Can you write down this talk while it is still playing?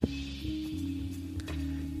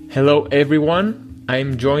Hello, everyone.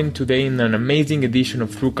 I'm joined today in an amazing edition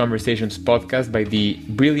of Through Conversations podcast by the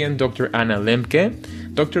brilliant Dr. Anna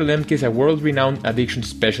Lembke. Dr. Lembke is a world-renowned addiction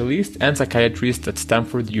specialist and psychiatrist at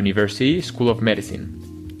Stanford University School of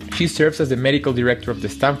Medicine. She serves as the medical director of the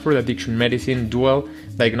Stanford Addiction Medicine Dual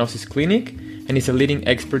Diagnosis Clinic and is a leading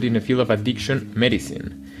expert in the field of addiction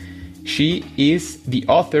medicine. She is the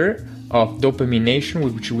author of Dopamination,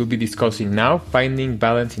 which we'll be discussing now, Finding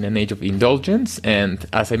Balance in an Age of Indulgence. And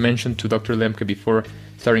as I mentioned to Dr. Lembke before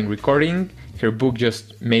starting recording, her book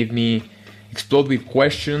just made me explode with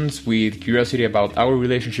questions, with curiosity about our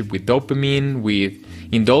relationship with dopamine, with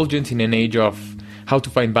indulgence in an age of how to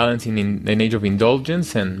find balance in an age of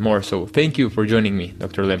indulgence, and more. So thank you for joining me,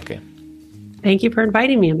 Dr. Lembke. Thank you for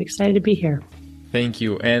inviting me. I'm excited to be here. Thank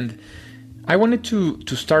you. And I wanted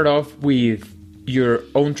to start off with your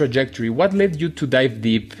own trajectory. What led you to dive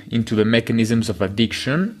deep into the mechanisms of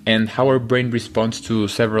addiction and how our brain responds to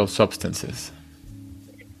several substances?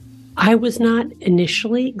 I was not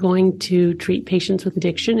initially going to treat patients with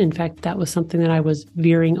addiction. In fact, that was something that I was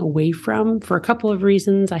veering away from for a couple of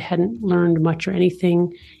reasons. I hadn't learned much or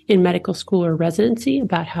anything in medical school or residency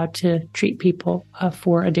about how to treat people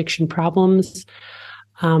for addiction problems.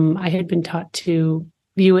 I had been taught to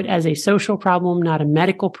view it as a social problem, not a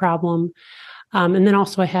medical problem. And then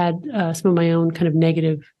also I had some of my own kind of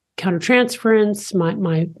negative countertransference.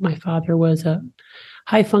 My father was a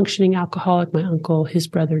high-functioning alcoholic. My uncle, his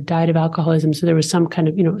brother, died of alcoholism. So there was some kind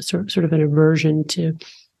of, sort of an aversion to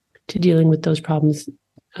dealing with those problems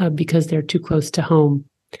because they're too close to home.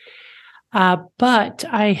 But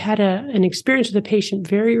I had an experience with a patient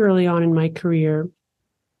very early on in my career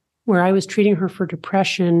where I was treating her for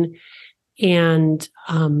depression, and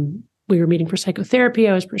we were meeting for psychotherapy.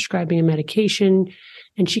 I was prescribing a medication,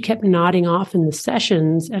 and she kept nodding off in the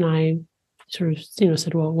sessions. And I sort of,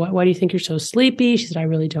 said, well, why do you think you're so sleepy? She said, I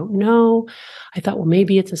really don't know. I thought, well,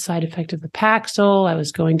 maybe it's a side effect of the Paxil. I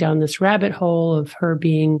was going down this rabbit hole of her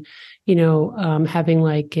being, having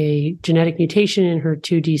like a genetic mutation in her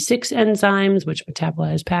 2D6 enzymes, which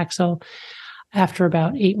metabolize Paxil. After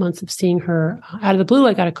about 8 months of seeing her, out of the blue,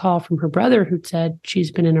 I got a call from her brother who said she's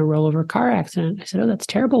been in a rollover car accident. I said, oh, that's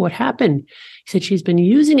terrible. What happened? He said, she's been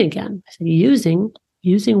using again. I said,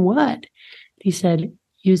 using what? He said,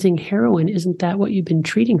 using heroin. Isn't that what you've been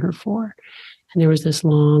treating her for? And there was this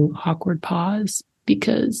long, awkward pause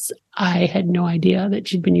because I had no idea that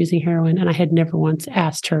she'd been using heroin, and I had never once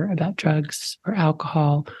asked her about drugs or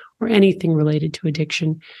alcohol or anything related to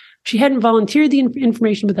addiction. She hadn't volunteered the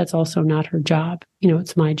information, but that's also not her job.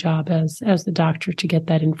 It's my job as the doctor to get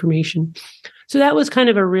that information. So that was kind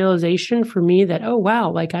of a realization for me that, oh,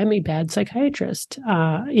 wow, like I'm a bad psychiatrist.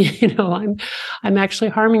 I'm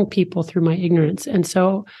actually harming people through my ignorance. And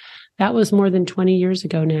so that was more than 20 years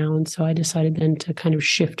ago now. And so I decided then to kind of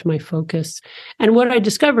shift my focus. And what I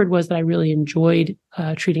discovered was that I really enjoyed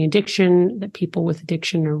treating addiction, that people with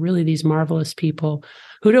addiction are really these marvelous people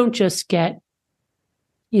who don't just get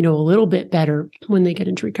a little bit better when they get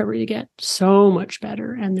into recovery. They get so much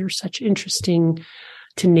better. And they're such interesting,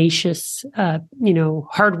 tenacious,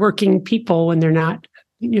 hardworking people when they're not,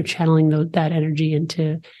 channeling that energy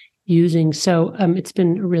into using. So it's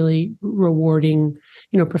been a really rewarding,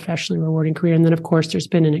 professionally rewarding career. And then, of course, there's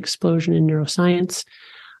been an explosion in neuroscience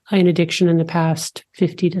in addiction in the past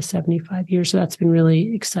 50 to 75 years. So that's been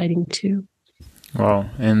really exciting too. Wow.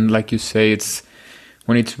 And like you say,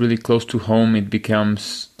 when it's really close to home, it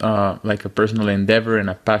becomes like a personal endeavor and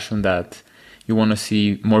a passion that you want to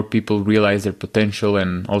see more people realize their potential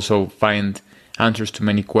and also find answers to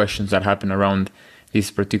many questions that happen around this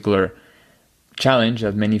particular challenge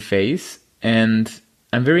that many face. And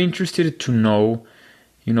I'm very interested to know,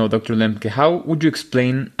 Dr. Lembke, how would you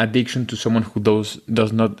explain addiction to someone who does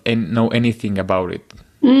not know anything about it?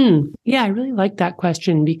 Yeah, I really like that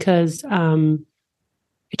question because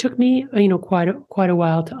it took me, quite a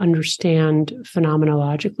while to understand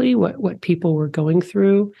phenomenologically what people were going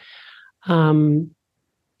through.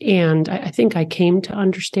 And I think I came to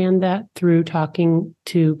understand that through talking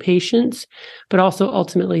to patients, but also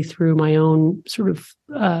ultimately through my own sort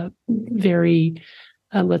of very,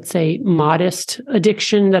 let's say, modest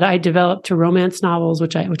addiction that I developed to romance novels,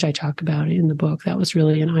 which I talk about in the book. That was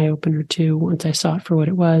really an eye-opener too, once I saw it for what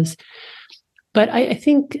it was. But I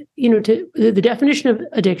think, the definition of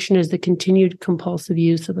addiction is the continued compulsive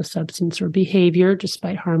use of a substance or behavior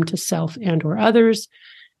despite harm to self and or others.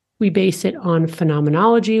 We base it on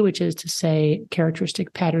phenomenology, which is to say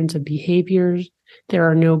characteristic patterns of behaviors. There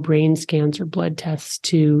are no brain scans or blood tests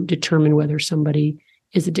to determine whether somebody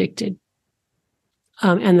is addicted.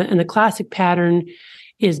 And the classic pattern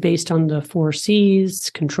is based on the 4 C's: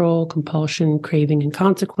 control, compulsion, craving, and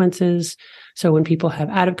consequences. So when people have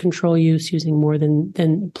out of control use, using more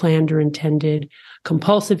than planned or intended,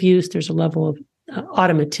 compulsive use, there's a level of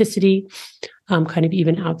automaticity, kind of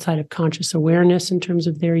even outside of conscious awareness in terms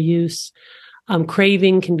of their use.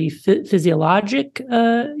 Craving can be physiologic,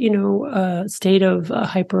 state of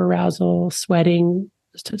hyperarousal, sweating,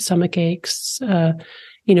 stomach aches,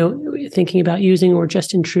 thinking about using, or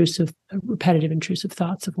just repetitive intrusive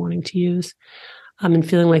thoughts of wanting to use, and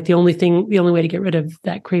feeling like the only way to get rid of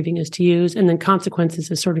that craving is to use. And then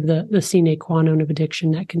consequences is sort of the sine qua non of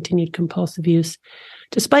addiction, that continued compulsive use,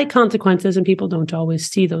 despite consequences, and people don't always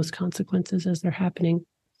see those consequences as they're happening.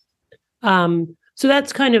 So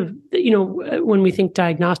that's kind of, when we think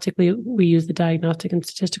diagnostically, we use the Diagnostic and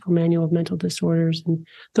Statistical Manual of Mental Disorders, and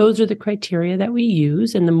those are the criteria that we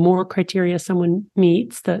use. And the more criteria someone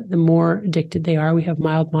meets, the more addicted they are. We have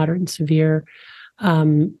mild, moderate, and severe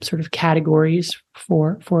sort of categories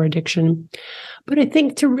for addiction. But I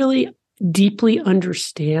think to really deeply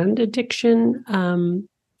understand addiction,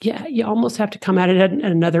 you almost have to come at it at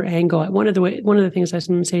another angle. One of the things I was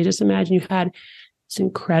going to say, just imagine you had this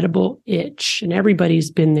incredible itch, and everybody's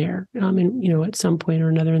been there, at some point or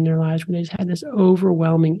another in their lives, when they just had this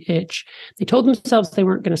overwhelming itch. They told themselves they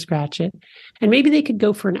weren't going to scratch it, and maybe they could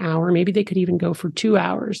go for an hour, maybe they could even go for 2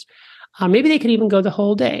 hours, maybe they could even go the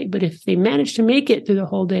whole day. But if they managed to make it through the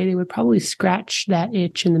whole day, they would probably scratch that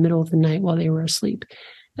itch in the middle of the night while they were asleep.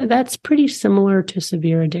 That's pretty similar to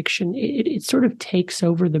severe addiction. It sort of takes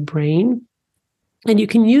over the brain, and you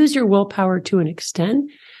can use your willpower to an extent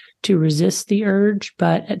to resist the urge,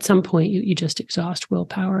 but at some point you just exhaust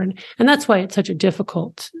willpower. And that's why it's such a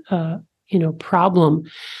difficult, problem,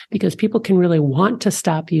 because people can really want to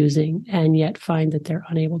stop using and yet find that they're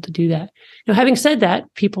unable to do that. Now, having said that,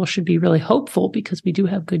 people should be really hopeful, because we do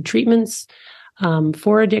have good treatments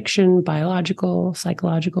for addiction, biological,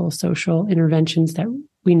 psychological, social interventions that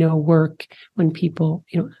we know work when people,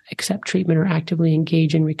 accept treatment or actively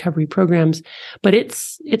engage in recovery programs. But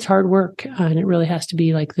it's hard work, and it really has to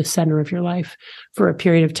be like the center of your life for a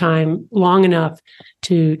period of time, long enough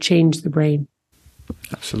to change the brain.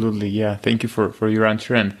 Absolutely. Yeah. Thank you for your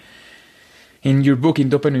answer. And in your book, in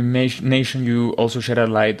Dopamine Nation, you also shed a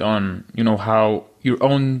light on, how your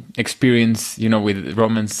own experience, with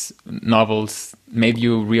romance novels made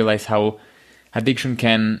you realize how addiction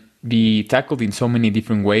can be tackled in so many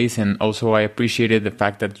different ways. And also I appreciated the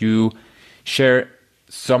fact that you share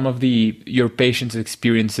some of your patients'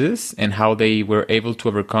 experiences and how they were able to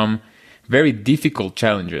overcome very difficult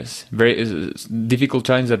challenges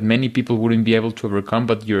that many people wouldn't be able to overcome,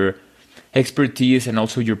 but your expertise and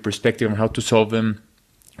also your perspective on how to solve them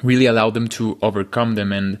really allowed them to overcome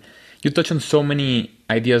them. And you touch on so many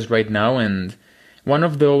ideas right now, and one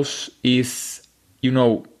of those is,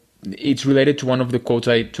 it's related to one of the quotes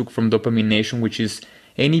I took from Dopamine Nation, which is,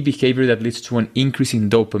 any behavior that leads to an increase in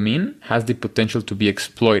dopamine has the potential to be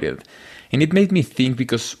exploited. And it made me think,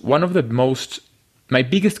 because one of my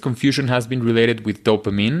biggest confusion has been related with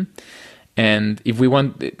dopamine. And if we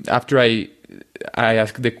want, after I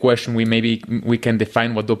ask the question, we can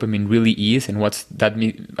define what dopamine really is and what's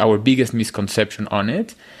our biggest misconception on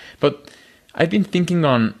it. But I've been thinking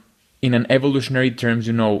in an evolutionary terms,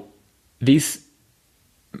 these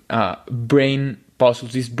brain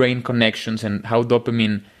puzzles, these brain connections, and how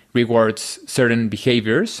dopamine rewards certain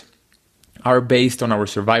behaviors are based on our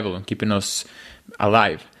survival and keeping us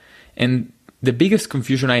alive. And the biggest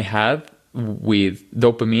confusion I have with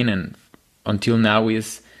dopamine and until now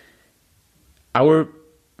is our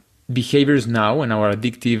behaviors now and our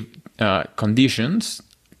addictive conditions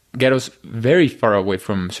get us very far away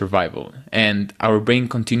from survival, and our brain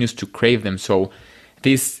continues to crave them. So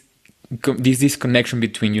this disconnection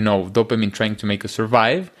between, dopamine trying to make us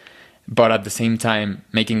survive, but at the same time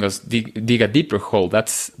making us dig a deeper hole,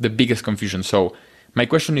 that's the biggest confusion. So my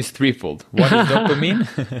question is threefold. What is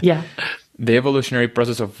dopamine? Yeah. The evolutionary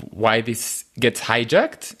process of why this gets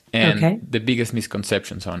hijacked, and the biggest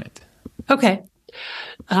misconceptions on it. Okay.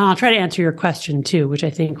 I'll try to answer your question too, which I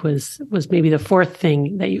think was maybe the fourth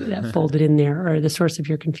thing that folded in there, or the source of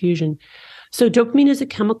your confusion. So dopamine is a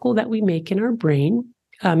chemical that we make in our brain.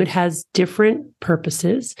 It has different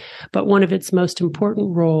purposes, but one of its most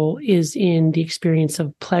important role is in the experience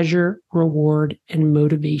of pleasure, reward, and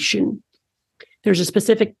motivation. There's a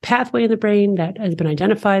specific pathway in the brain that has been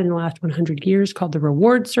identified in the last 100 years called the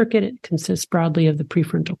reward circuit. It consists broadly of the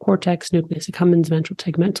prefrontal cortex, nucleus accumbens, ventral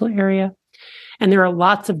tegmental area. And there are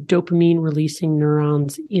lots of dopamine-releasing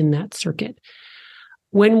neurons in that circuit.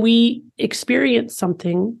 When we experience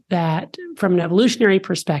something that, from an evolutionary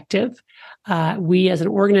perspective, we as an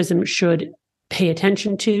organism should pay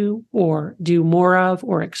attention to or do more of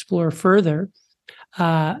or explore further.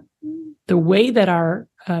 The way that our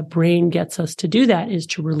brain gets us to do that is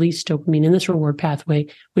to release dopamine in this reward pathway,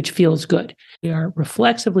 which feels good. We are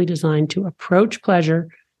reflexively designed to approach pleasure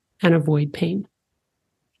and avoid pain.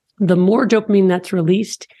 The more dopamine that's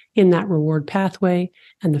released in that reward pathway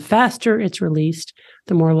and the faster it's released,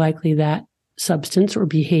 the more likely that substance or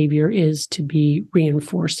behavior is to be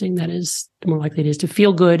reinforcing. That is, the more likely it is to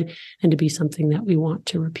feel good and to be something that we want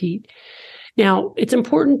to repeat. Now, it's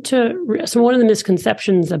important so one of the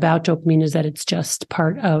misconceptions about dopamine is that it's just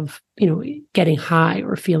part of, getting high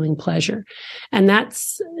or feeling pleasure. And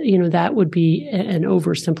that's, that would be an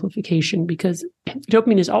oversimplification, because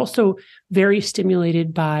dopamine is also very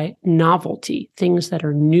stimulated by novelty, things that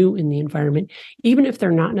are new in the environment, even if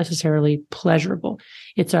they're not necessarily pleasurable.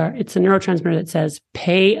 It's a neurotransmitter that says,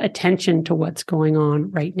 pay attention to what's going on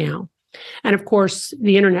right now. And of course,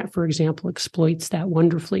 the internet, for example, exploits that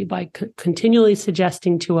wonderfully by continually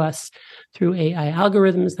suggesting to us through AI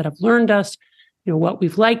algorithms that have learned us, what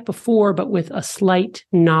we've liked before, but with a slight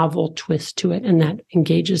novel twist to it. And that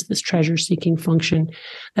engages this treasure-seeking function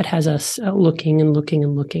that has us looking and looking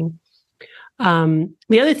and looking.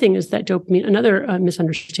 The other thing is that dopamine, another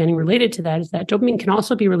misunderstanding related to that is that dopamine can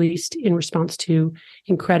also be released in response to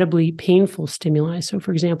incredibly painful stimuli. So,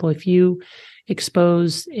 for example, if you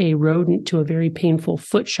expose a rodent to a very painful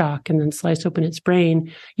foot shock and then slice open its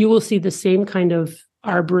brain, you will see the same kind of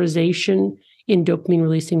arborization in dopamine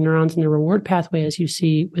releasing neurons in the reward pathway as you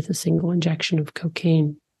see with a single injection of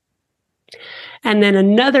cocaine. And then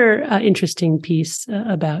another interesting piece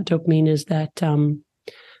about dopamine is that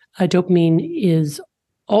dopamine is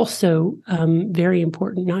also very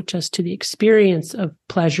important, not just to the experience of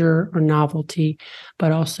pleasure or novelty,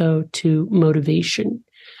 but also to motivation.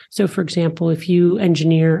 So, for example, if you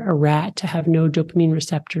engineer a rat to have no dopamine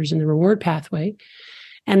receptors in the reward pathway,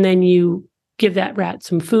 and then you give that rat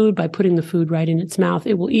some food by putting the food right in its mouth,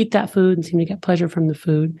 it will eat that food and seem to get pleasure from the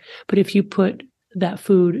food. But if you put that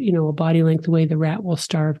food, a body length away, the rat will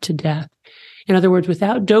starve to death. In other words,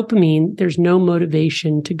 without dopamine, there's no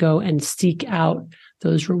motivation to go and seek out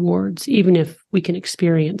those rewards, even if we can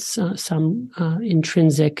experience some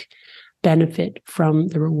intrinsic benefit from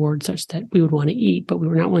the reward such that we would want to eat, but we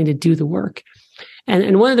were not willing to do the work.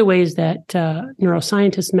 And one of the ways that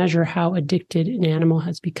neuroscientists measure how addicted an animal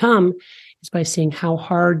has become is by seeing how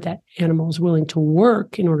hard that animal is willing to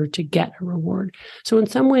work in order to get a reward. So in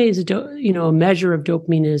some ways, a measure of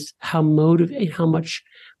dopamine is how much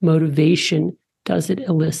motivation does it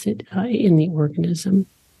elicit in the organism.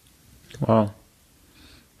 Wow.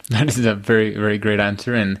 That is a very, very great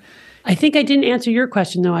answer. And I think I didn't answer your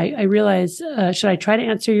question, though. I realize, should I try to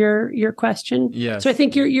answer your question? Yes. So I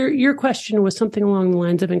think your question was something along the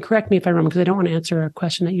lines of, and correct me if I'm wrong, because I don't want to answer a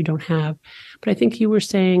question that you don't have, but I think you were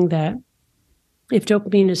saying that if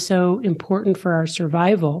dopamine is so important for our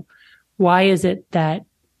survival, why is it that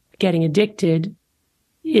getting addicted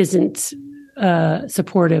isn't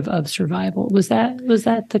supportive of survival? Was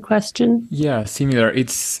that the question? Yeah, similar.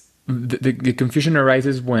 It's the confusion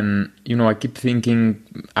arises when, I keep thinking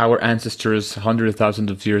our ancestors hundreds of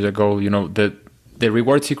thousands of years ago, the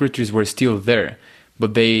reward secretaries were still there,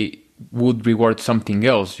 but they would reward something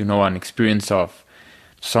else, an experience of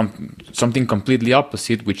something completely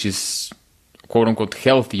opposite, which is quote unquote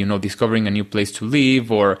healthy, discovering a new place to live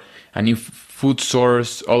or a new food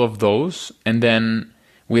source, all of those. And then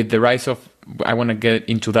with the rise of, I want to get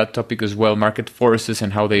into that topic as well, market forces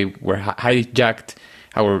and how they were hijacked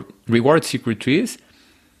our reward secretaries,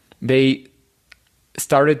 they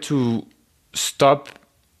started to stop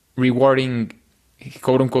rewarding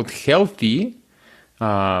quote unquote healthy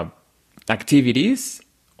activities,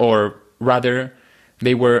 or rather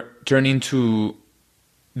they were turning to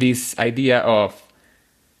this idea of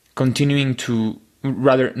continuing to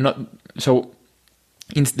rather not. So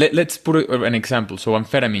let's put an example. So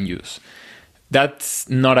amphetamine use, that's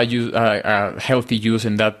not a healthy use,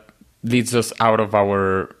 and that leads us out of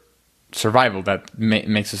our survival. That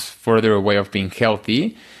makes us further away of being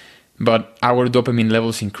healthy. But our dopamine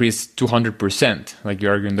levels increase 200%, like you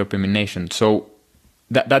argue in Dopamine Nation. So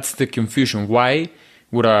that's the confusion. Why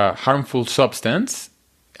would a harmful substance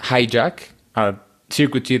hijack a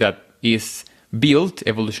circuitry that is built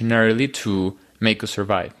evolutionarily to make us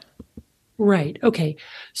survive? Right. Okay.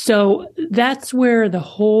 So that's where the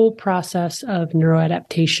whole process of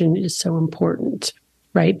neuroadaptation is so important,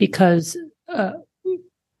 right? Because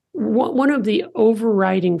one of the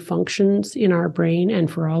overriding functions in our brain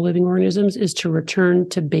and for all living organisms is to return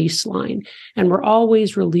to baseline. And we're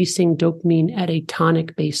always releasing dopamine at a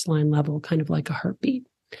tonic baseline level, kind of like a heartbeat.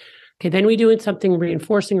 Okay, then we do something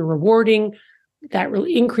reinforcing or rewarding. that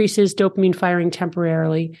really increases dopamine firing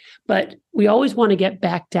temporarily, but we always want to get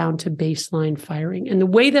back down to baseline firing. And the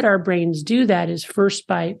way that our brains do that is first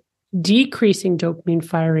by decreasing dopamine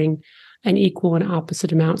firing an equal and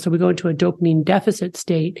opposite amount. So we go into a dopamine deficit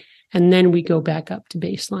state, and then we go back up to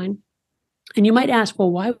baseline. And you might ask,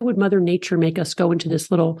 well, why would Mother Nature make us go into this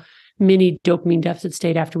little mini dopamine deficit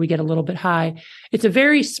state after we get a little bit high? It's a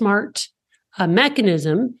very smart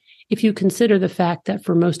mechanism if you consider the fact that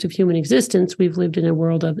for most of human existence, we've lived in a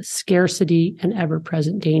world of scarcity and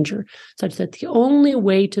ever-present danger, such that the only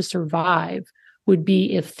way to survive would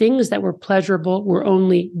be if things that were pleasurable were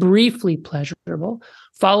only briefly pleasurable,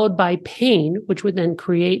 followed by pain, which would then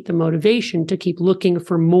create the motivation to keep looking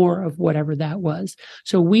for more of whatever that was.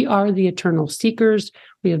 So we are the eternal seekers.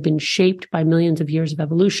 We have been shaped by millions of years of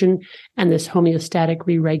evolution and this homeostatic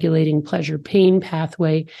re-regulating pleasure-pain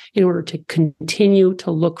pathway in order to continue to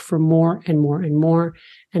look for more and more and more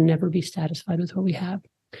and never be satisfied with what we have.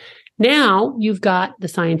 Now you've got the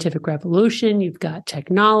scientific revolution, you've got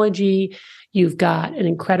technology, you've got an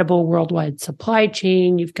incredible worldwide supply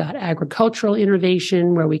chain, you've got agricultural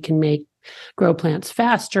innovation where we can grow plants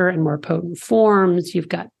faster and more potent forms, you've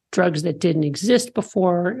got drugs that didn't exist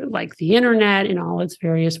before, like the internet in all its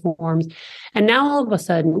various forms. And now all of a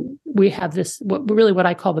sudden we have this, what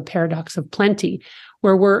I call the paradox of plenty,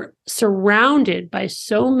 where we're surrounded by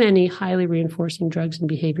so many highly reinforcing drugs and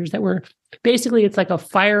behaviors that it's like a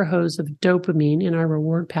fire hose of dopamine in our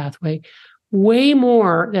reward pathway, way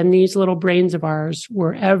more than these little brains of ours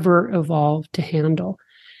were ever evolved to handle.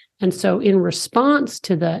 And so in response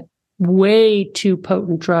to the way too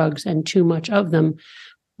potent drugs and too much of them,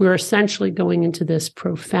 we're essentially going into this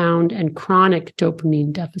profound and chronic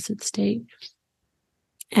dopamine deficit state.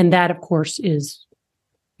 And that, of course, is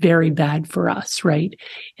very bad for us, right?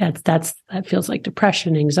 That feels like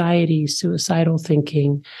depression, anxiety, suicidal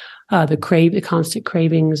thinking, the constant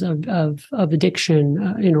cravings of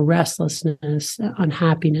addiction, restlessness,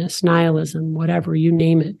 unhappiness, nihilism, whatever, you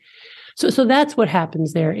name it. So that's what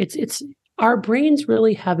happens there. It's our brains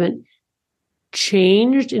really haven't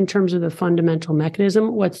changed in terms of the fundamental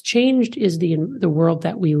mechanism. What's changed is the world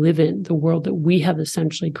that we live in, the world that we have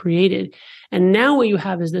essentially created. And now what you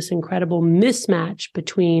have is this incredible mismatch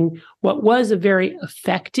between what was a very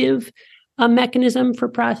effective mechanism for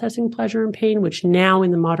processing pleasure and pain, which now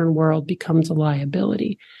in the modern world becomes a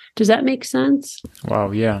liability. Does that make sense?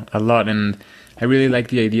 Wow, yeah, a lot. And I really like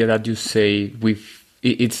the idea that you say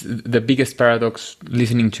it's the biggest paradox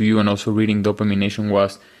listening to you and also reading Dopamine Nation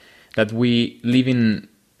was that we live in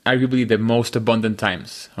arguably the most abundant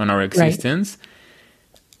times on our existence. Right.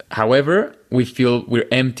 However, we feel we're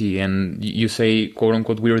empty, and you say, quote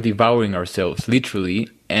unquote, we're devouring ourselves, literally.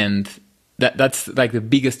 And that's like the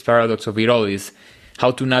biggest paradox of it all, is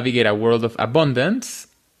how to navigate a world of abundance,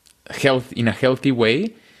 health in a healthy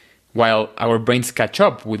way, while our brains catch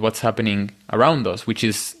up with what's happening around us, which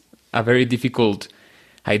is a very difficult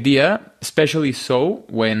idea, especially so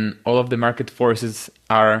when all of the market forces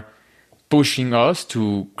are pushing us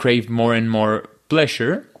to crave more and more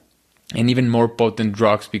pleasure and even more potent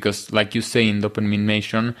drugs, because like you say in Dopamine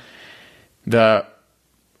Nation, the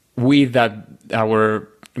weed that our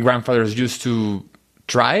grandfathers used to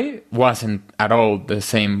try wasn't at all the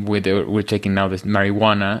same with we're taking now, this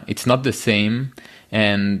marijuana. It's not the same.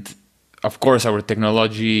 And of course, our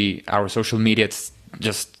technology, our social media, it's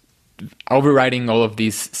just overriding all of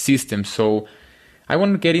these systems. So I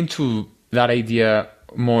want to get into that idea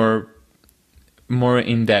more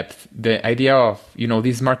in depth. The idea of,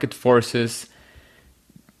 these market forces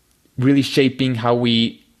really shaping how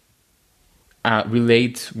we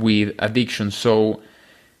relate with addiction. So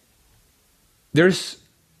there's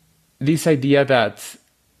this idea that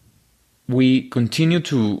we continue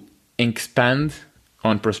to expand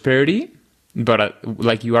on prosperity, but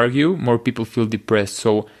like you argue, more people feel depressed.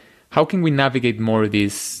 So how can we navigate more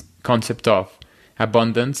this concept of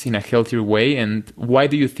abundance in a healthier way? And why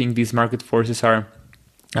do you think these market forces are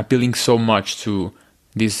appealing so much to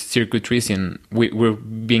these circuitries, and we're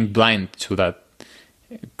being blind to that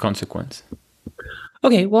consequence?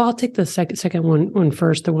 Okay, well, I'll take the second one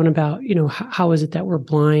first, the one about, how is it that we're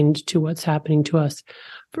blind to what's happening to us?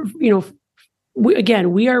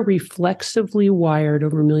 We are reflexively wired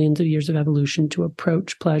over millions of years of evolution to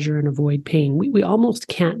approach pleasure and avoid pain. We almost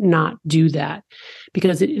can't not do that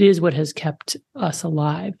because it is what has kept us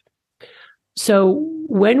alive. So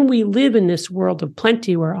when we live in this world of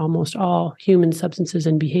plenty, where almost all human substances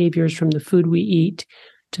and behaviors, from the food we eat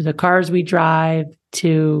to the cars we drive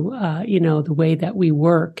to the way that we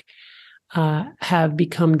work, have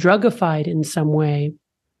become drugified in some way,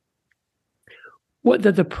 What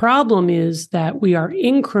the problem is that we are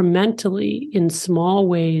incrementally, in small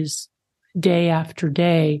ways, day after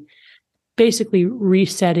day, basically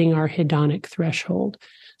resetting our hedonic threshold.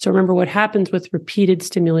 So remember, what happens with repeated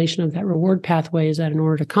stimulation of that reward pathway is that in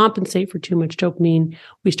order to compensate for too much dopamine,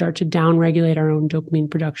 we start to downregulate our own dopamine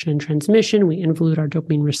production and transmission. We involute our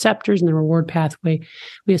dopamine receptors in the reward pathway.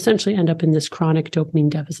 We essentially end up in this chronic dopamine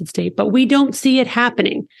deficit state, but we don't see it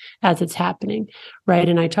happening as it's happening, right?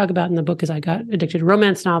 And I talk about in the book, as I got addicted to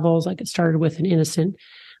romance novels, like it started with an innocent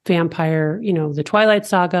vampire, the Twilight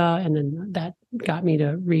Saga, and then that got me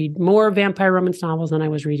to read more vampire romance novels. And I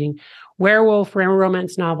was reading werewolf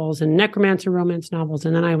romance novels and necromancer romance novels.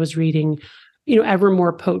 And then I was reading, ever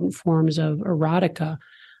more potent forms of erotica.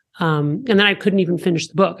 And then I couldn't even finish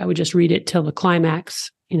the book. I would just read it till the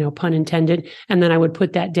climax, pun intended. And then I would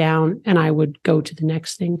put that down and I would go to the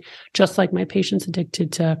next thing. Just like my patients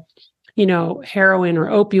addicted to, heroin or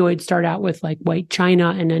opioids start out with like white china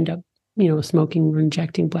and end up, smoking or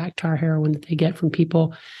injecting black tar heroin that they get from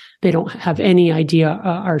people they don't have any idea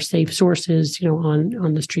are safe sources,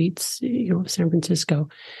 on the streets, of San Francisco.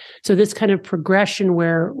 So this kind of progression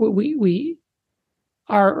where we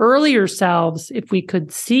our earlier selves, if we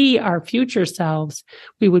could see our future selves,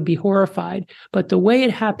 we would be horrified. But the way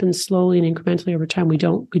it happens slowly and incrementally over time, we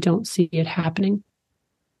don't see it happening.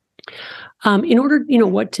 In order,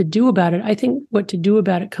 what to do about it, I think what to do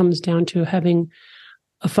about it comes down to having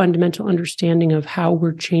a fundamental understanding of how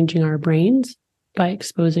we're changing our brains by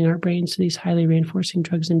exposing our brains to these highly reinforcing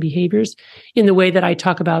drugs and behaviors in the way that I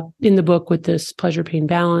talk about in the book with this pleasure-pain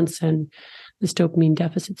balance and this dopamine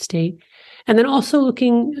deficit state. And then also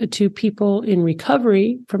looking to people in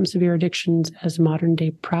recovery from severe addictions as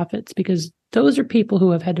modern-day prophets, because those are people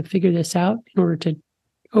who have had to figure this out in order to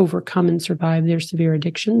overcome and survive their severe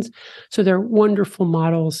addictions. So they're wonderful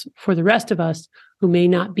models for the rest of us who may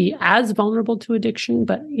not be as vulnerable to addiction,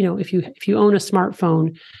 but if you own a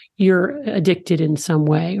smartphone, you're addicted in some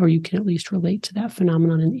way, or you can at least relate to that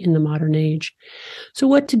phenomenon in the modern age. So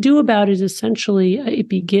what to do about it is essentially, it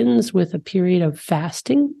begins with a period of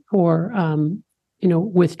fasting or,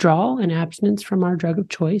 withdrawal and abstinence from our drug of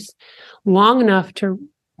choice, long enough to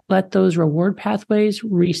let those reward pathways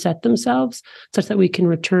reset themselves such that we can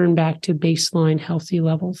return back to baseline healthy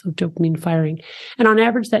levels of dopamine firing. And on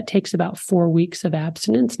average, that takes about 4 weeks of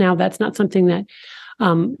abstinence. Now, that's not something that,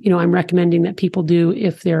 I'm recommending that people do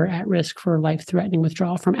if they're at risk for life-threatening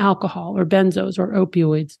withdrawal from alcohol or benzos or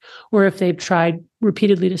opioids, or if they've tried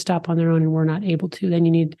repeatedly to stop on their own and were not able to. Then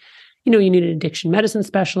you need an addiction medicine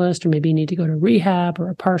specialist, or maybe you need to go to rehab or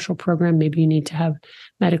a partial program. Maybe you need to have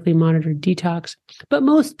medically monitored detox. But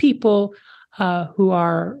most people who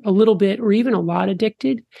are a little bit or even a lot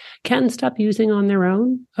addicted can stop using on their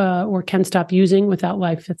own or can stop using without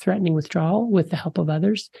life-threatening withdrawal with the help of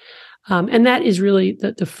others. And that is really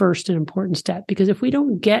the first and important step, because if we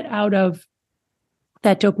don't get out of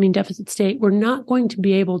that dopamine deficit state, we're not going to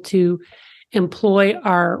be able to employ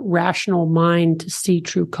our rational mind to see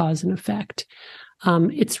true cause and effect.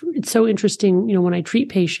 It's so interesting, when I treat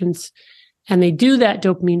patients and they do that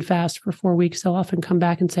dopamine fast for 4 weeks, they'll often come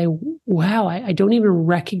back and say, wow, I don't even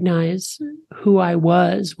recognize who I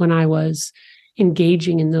was when I was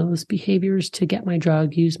engaging in those behaviors to get my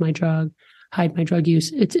drug, use my drug, hide my drug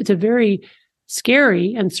use. It's a very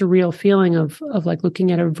scary and surreal feeling of like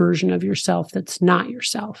looking at a version of yourself that's not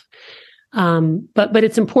yourself. But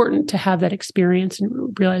it's important to have that experience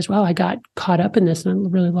and realize, wow, I got caught up in this and I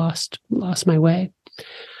really lost my way.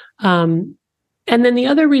 And then the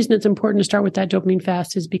other reason it's important to start with that dopamine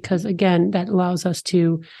fast is because, again, that allows us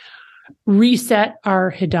to reset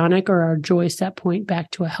our hedonic or our joy set point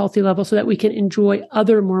back to a healthy level so that we can enjoy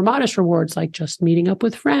other more modest rewards, like just meeting up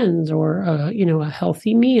with friends or, a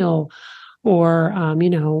healthy meal or,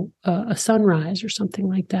 a sunrise or something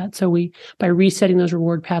like that. So by resetting those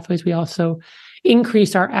reward pathways, we also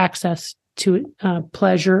increase our access to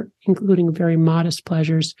pleasure, including very modest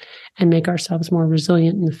pleasures, and make ourselves more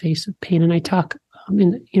resilient in the face of pain. And I talk,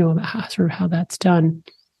 about how that's done.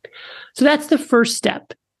 So that's the first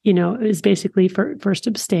step, is basically first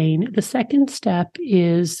abstain. The second step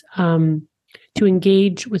is to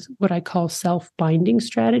engage with what I call self-binding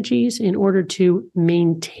strategies in order to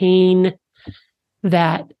maintain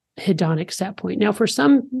that hedonic set point. Now, for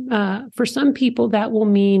some people, that will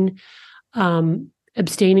mean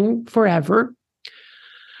abstaining forever.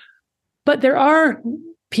 But there are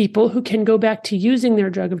people who can go back to using their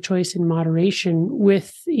drug of choice in moderation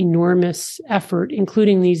with enormous effort,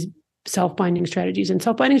 including these self-binding strategies. And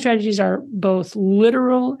self-binding strategies are both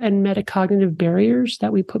literal and metacognitive barriers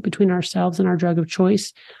that we put between ourselves and our drug of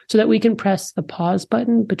choice so that we can press the pause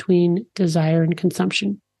button between desire and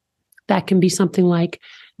consumption. That can be something like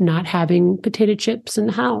not having potato chips in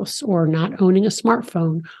the house, or not owning a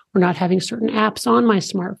smartphone, or not having certain apps on my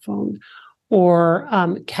smartphone, or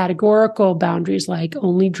categorical boundaries like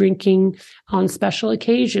only drinking on special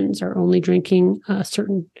occasions, or only drinking a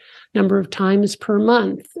certain number of times per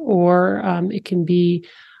month. Or it can be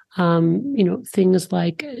things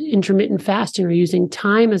like intermittent fasting, or using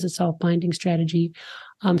time as a self-binding strategy.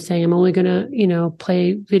 Saying I'm only going to,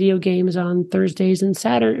 play video games on Thursdays and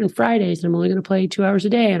Saturdays and Fridays, and I'm only going to play 2 hours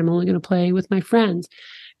a day, and I'm only going to play with my friends.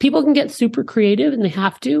 People can get super creative, and they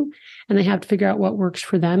have to figure out what works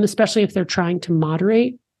for them, especially if they're trying to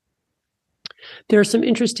moderate. There are some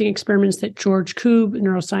interesting experiments that George Koob, a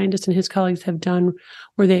neuroscientist, and his colleagues have done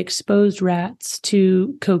where they exposed rats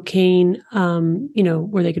to cocaine,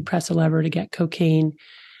 where they could press a lever to get cocaine,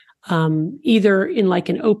 either in like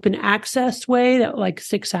an open access way, that like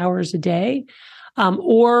 6 hours a day,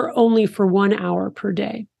 or only for 1 hour per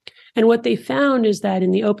day. And what they found is that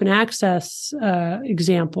in the open access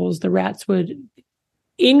examples, the rats would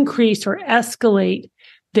increase or escalate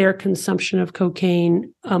their consumption of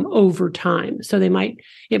cocaine over time. So they might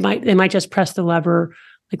just press the lever,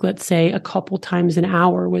 like let's say a couple times an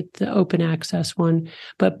hour with the open access one,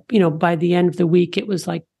 but by the end of the week it was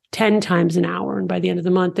like 10 times an hour, and by the end of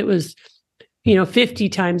the month it was 50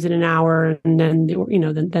 times in an hour, and then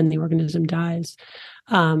then the organism dies.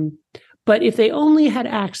 But if they only had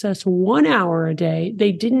access 1 hour a day,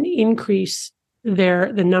 they didn't increase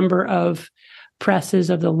the number of presses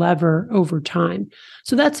of the lever over time.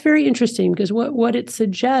 So that's very interesting, because what it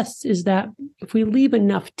suggests is that if we leave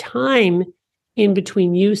enough time in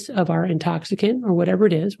between use of our intoxicant or whatever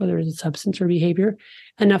it is, whether it's a substance or behavior,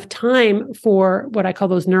 enough time for what I call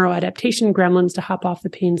those neuroadaptation gremlins to hop off the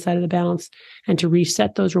pain side of the balance and to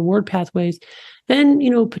reset those reward pathways, then,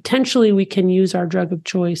 potentially we can use our drug of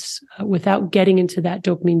choice without getting into that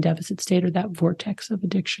dopamine deficit state or that vortex of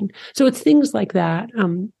addiction. So it's things like that,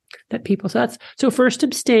 that people, so first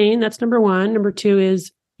abstain, that's number one. Number two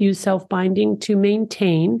is use self-binding to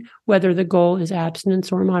maintain, whether the goal is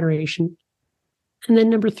abstinence or moderation. And then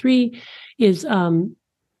number three is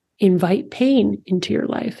invite pain into your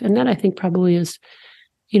life. And that I think probably is,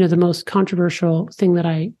 the most controversial thing that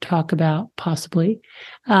I talk about, possibly.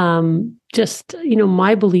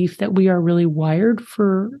 My belief that we are really wired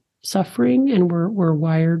for suffering, and we're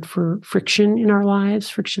wired for friction in our lives,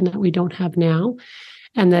 friction that we don't have now.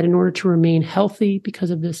 And that in order to remain healthy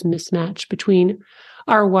because of this mismatch between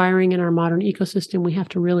our wiring and our modern ecosystem, we have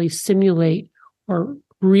to really simulate or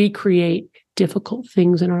recreate difficult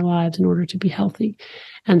things in our lives in order to be healthy.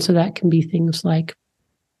 And so that can be things like,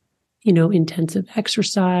 intensive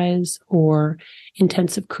exercise or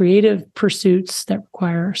intensive creative pursuits that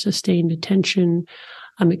require sustained attention.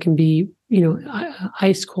 It can be,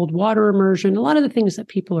 ice cold water immersion, a lot of the things that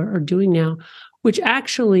people are doing now, which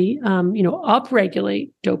actually,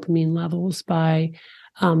 upregulate dopamine levels by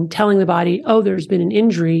telling the body, oh, there's been an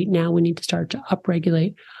injury. Now we need to start to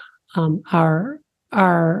upregulate our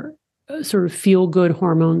sort of feel-good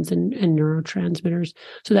hormones and neurotransmitters,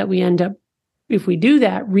 so that we end up, if we do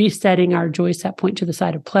that, resetting our joy set point to the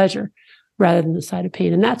side of pleasure rather than the side of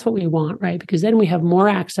pain. And that's what we want, right? Because then we have more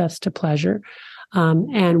access to pleasure,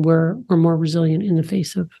 and we're more resilient in the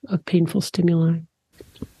face of painful stimuli.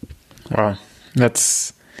 Wow,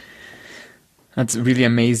 that's really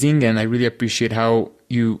amazing, and I really appreciate how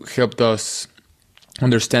you helped us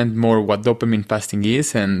understand more what dopamine fasting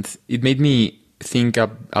is, and it made me think a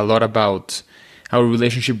lot about our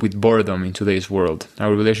relationship with boredom in today's world,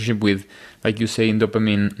 our relationship with, like you say in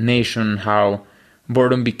Dopamine Nation, how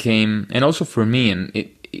boredom became, and also for me, and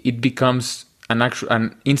it becomes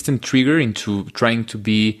an instant trigger into trying to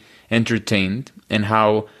be entertained, and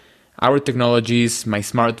how our technologies, my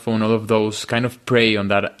smartphone, all of those kind of prey on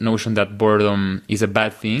that notion that boredom is a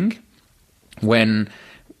bad thing, when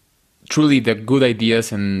truly the good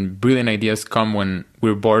ideas and brilliant ideas come when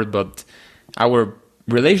we're bored. But our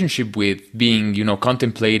relationship with being,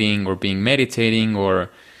 contemplating or being meditating, or,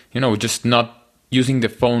 just not using the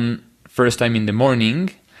phone first time in the morning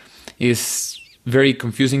is very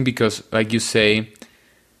confusing, because, like you say,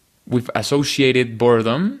 we've associated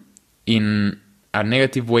boredom in a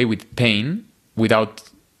negative way with pain without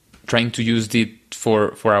trying to use it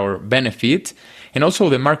for our benefit. And also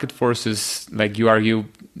the market forces, like you argue,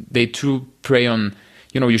 they too prey on,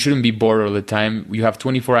 you shouldn't be bored all the time. You have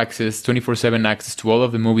 24/7 access to all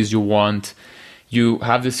of the movies you want. You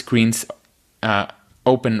have the screens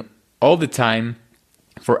open all the time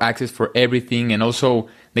for access for everything, and also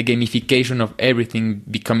the gamification of everything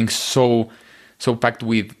becoming so packed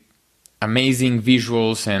with amazing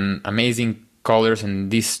visuals and amazing colors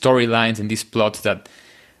and these storylines and these plots that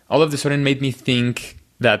all of a sudden made me think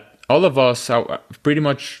that all of us, pretty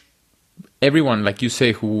much everyone, like you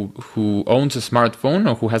say, who owns a smartphone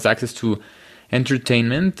or who has access to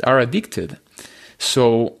entertainment are addicted.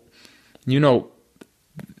 So,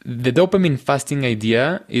 the dopamine fasting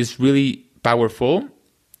idea is really powerful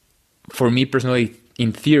for me personally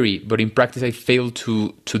in theory, but in practice I fail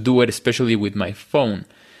to do it, especially with my phone.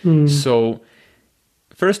 So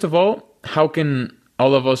first of all, how can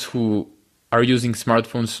all of us who are using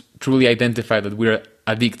smartphones truly identify that we're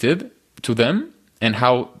addicted to them, and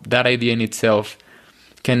how that idea in itself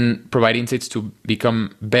can provide insights to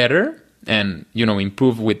become better and,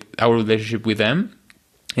 improve with our relationship with them?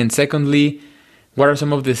 And secondly, what are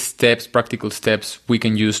some of the practical steps we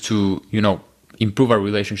can use to, improve our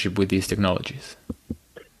relationship with these technologies?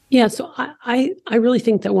 Yeah, so I really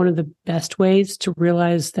think that one of the best ways to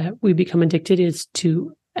realize that we become addicted is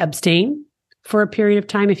to abstain for a period of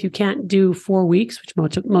time. If you can't do 4 weeks, which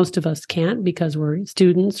most of us can't because we're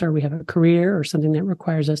students or we have a career or something that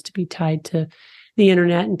requires us to be tied to the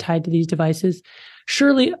internet and tied to these devices,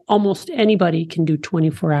 surely almost anybody can do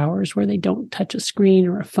 24 hours where they don't touch a screen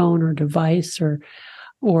or a phone or a device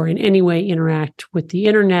or in any way interact with the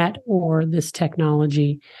internet or this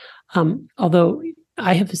technology. Although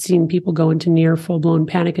I have seen people go into near full-blown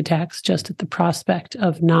panic attacks just at the prospect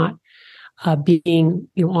of not being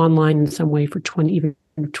online in some way for even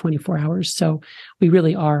 24 hours. So we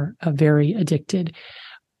really are very addicted.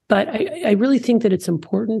 But I really think that it's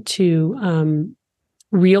important to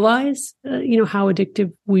realize, how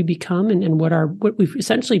addictive we become and what we've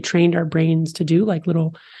essentially trained our brains to do, like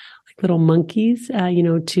little monkeys,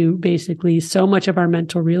 to basically so much of our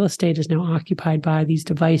mental real estate is now occupied by these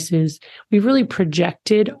devices. We've really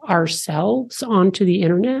projected ourselves onto the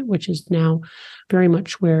internet, which is now very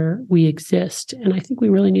much where we exist. And I think we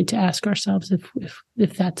really need to ask ourselves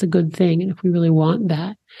if that's a good thing and if we really want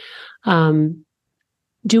that.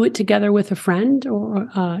 Do it together with a friend or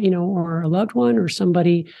a loved one or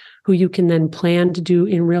somebody who you can then plan to do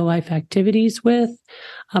in real life activities with.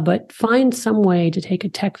 But find some way to take a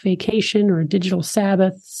tech vacation or a digital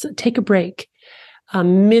Sabbath, take a break,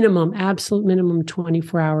 absolute minimum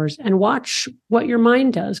 24 hours, and watch what your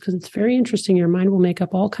mind does, because it's very interesting. Your mind will make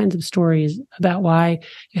up all kinds of stories about why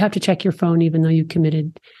you have to check your phone, even though you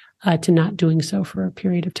committed to not doing so for a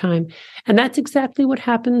period of time. And that's exactly what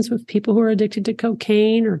happens with people who are addicted to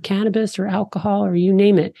cocaine or cannabis or alcohol or you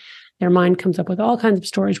name it. Their mind comes up with all kinds of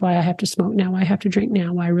stories why I have to smoke now, why I have to drink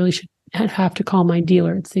now, why I really should have to call my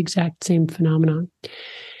dealer. It's the exact same phenomenon.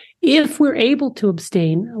 If we're able to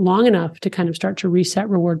abstain long enough to kind of start to reset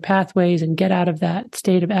reward pathways and get out of that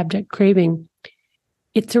state of abject craving,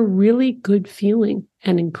 it's a really good feeling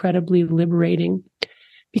and incredibly liberating.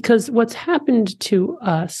 Because what's happened to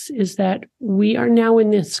us is that we are now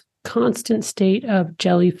in this constant state of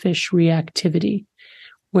jellyfish reactivity,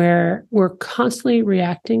 where we're constantly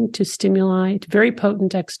reacting to stimuli, to very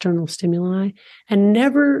potent external stimuli, and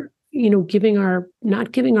never, not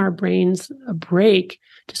giving our brains a break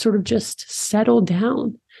to sort of just settle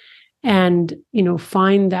down and,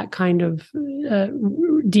 find that kind of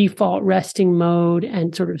default resting mode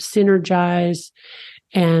and sort of synergize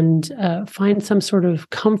and find some sort of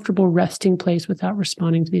comfortable resting place without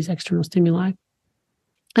responding to these external stimuli.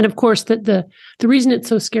 And of course, the reason it's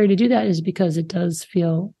so scary to do that is because it does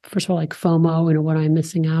feel, first of all, like FOMO, what I'm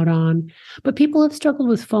missing out on. But people have struggled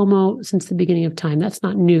with FOMO since the beginning of time. That's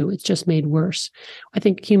not new. It's just made worse. I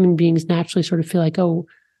think human beings naturally sort of feel like,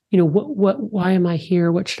 why am I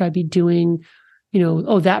here? What should I be doing?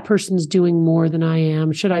 That person's doing more than I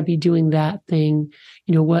am. Should I be doing that thing?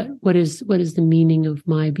 What is the meaning of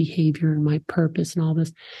my behavior and my purpose and all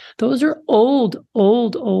this? Those are old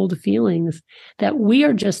feelings that we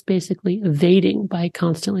are just basically evading by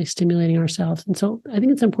constantly stimulating ourselves. And so I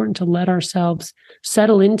think it's important to let ourselves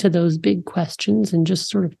settle into those big questions and just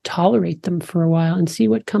sort of tolerate them for a while and see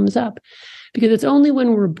what comes up. Because it's only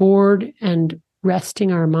when we're bored and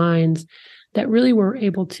resting our minds that really we're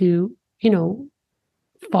able to,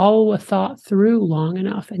 follow a thought through long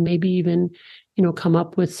enough and maybe even, come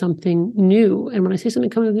up with something new. And when I say something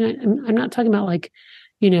come up, I'm not talking about like,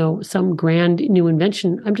 some grand new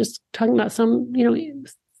invention. I'm just talking about some,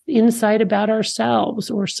 insight about ourselves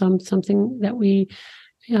or something that we,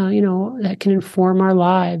 that can inform our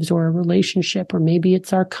lives or a relationship, or maybe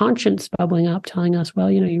it's our conscience bubbling up telling us, well,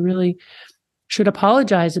 you really should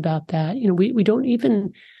apologize about that. We don't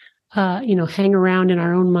even, hang around in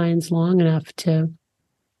our own minds long enough to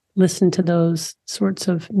listen to those sorts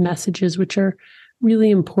of messages, which are really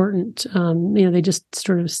important. They just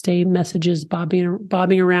sort of stay messages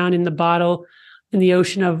bobbing around in the bottle in the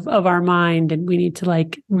ocean of our mind, and we need to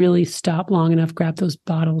like really stop long enough, grab those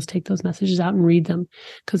bottles, take those messages out and read them,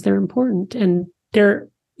 because they're important. And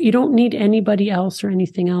you don't need anybody else or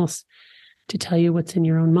anything else to tell you what's in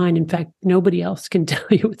your own mind. In fact, nobody else can tell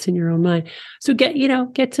you what's in your own mind. So get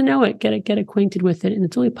to know it, get acquainted with it. And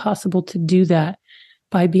it's only possible to do that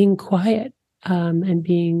by being quiet, and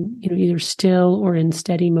being, either still or in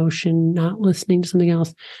steady motion, not listening to something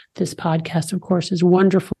else. This podcast, of course, is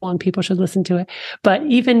wonderful and people should listen to it. But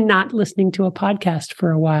even not listening to a podcast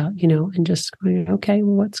for a while, and just going, okay,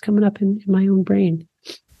 well, what's coming up in my own brain?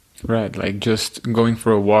 Right. Like just going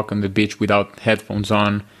for a walk on the beach without headphones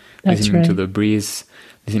on, listening to the breeze,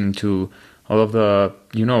 listening to all of the,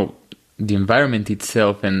 the environment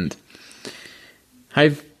itself. And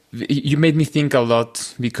you made me think a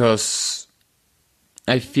lot, because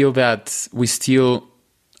I feel that we still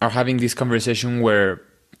are having this conversation where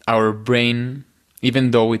our brain, even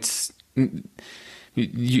though it's,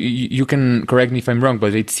 you can correct me if I'm wrong,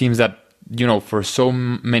 but it seems that, for so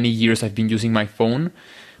many years I've been using my phone,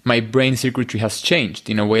 my brain circuitry has changed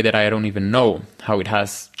in a way that I don't even know how it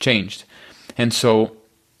has changed. And so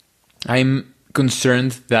I'm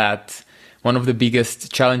concerned that one of the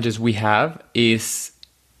biggest challenges we have is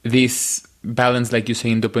this balance, like you say,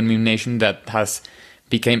 in dopamine that has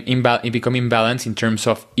become imbalanced in terms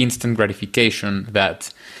of instant gratification,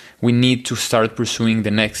 that we need to start pursuing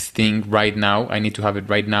the next thing right now. I need to have it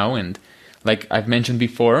right now. And like I've mentioned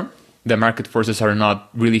before, the market forces are not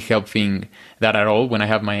really helping that at all. When I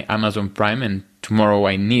have my Amazon Prime and tomorrow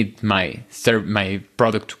I need my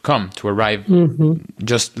product to arrive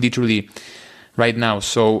just literally right now.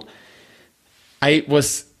 So I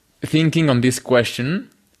was thinking on this question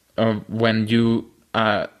when you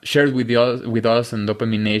shared with us on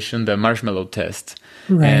Dopamine Nation the marshmallow test.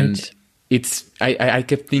 Right. And I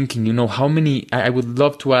kept thinking, how many, I would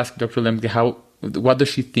love to ask Dr. Lemke, what does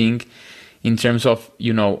she think in terms of,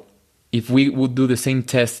 if we would do the same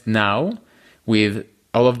test now with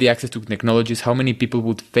all of the access to technologies, how many people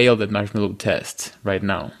would fail that marshmallow test right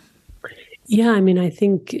now? Yeah, I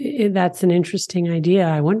think that's an interesting idea.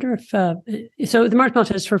 I wonder if so the marshmallow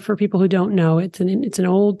test, for people who don't know, it's an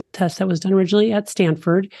old test that was done originally at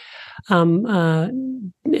Stanford,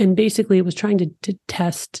 and basically it was trying to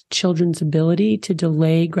test children's ability to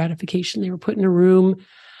delay gratification. They were put in a room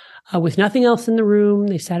with nothing else in the room.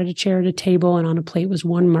 They sat at a chair at a table, and on a plate was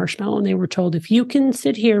one marshmallow. And they were told, if you can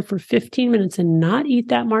sit here for 15 minutes and not eat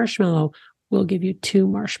that marshmallow, we'll give you 2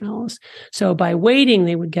 marshmallows. So by waiting,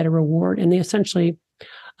 they would get a reward. And they essentially,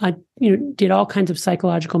 did all kinds of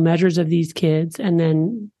psychological measures of these kids. And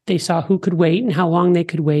then they saw who could wait and how long they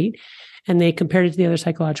could wait. And they compared it to the other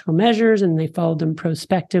psychological measures, and they followed them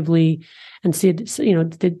prospectively and they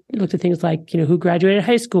looked at things like, who graduated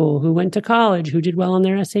high school, who went to college, who did well on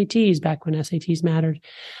their SATs back when SATs mattered.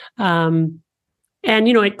 And,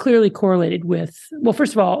 it clearly correlated with, well,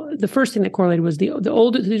 first of all, the first thing that correlated was the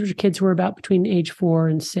older, these were kids who were about between age 4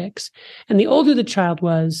 and 6. And the older the child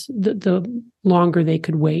was, the longer they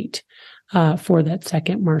could wait for that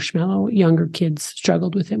second marshmallow. Younger kids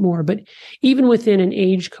struggled with it more. But even within an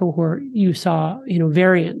age cohort, you saw,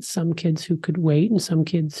 variance. Some kids who could wait and some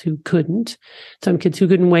kids who couldn't. Some kids who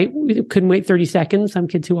couldn't wait 30 seconds. Some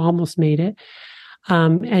kids who almost made it.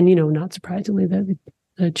 And, not surprisingly,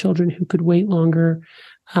 the children who could wait longer,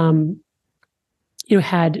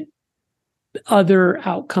 had other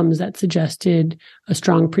outcomes that suggested a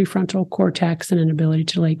strong prefrontal cortex and an ability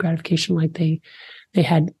to delay gratification, like they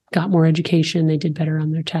had got more education, they did better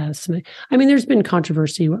on their tests. There's been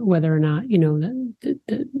controversy whether or not,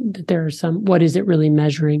 that there are some, what is it really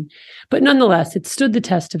measuring? But nonetheless, it stood the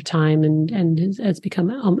test of time and has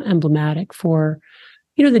become emblematic for,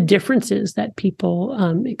 the differences that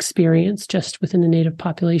people experience just within the Native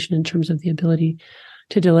population in terms of the ability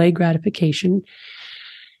to delay gratification.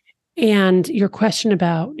 And your question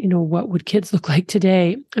about, what would kids look like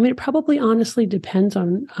today? It probably honestly depends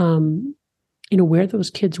on, where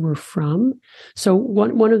those kids were from. So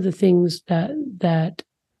one of the things that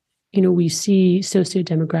we see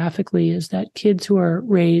sociodemographically is that kids who are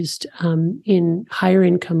raised in higher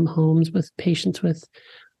income homes with parents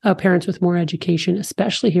with more education,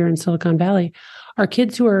 especially here in Silicon Valley, are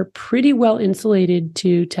kids who are pretty well insulated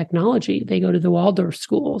to technology. They go to the Waldorf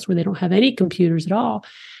schools where they don't have any computers at all.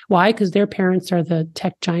 Why? Because their parents are the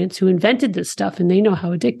tech giants who invented this stuff, and they know how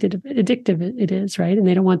addictive it is, right? And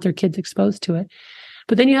they don't want their kids exposed to it.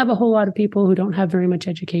 But then you have a whole lot of people who don't have very much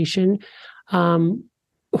education,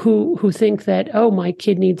 who think that, oh, my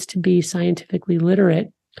kid needs to be scientifically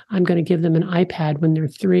literate. I'm going to give them an iPad when they're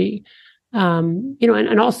 3.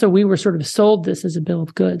 And also we were sort of sold this as a bill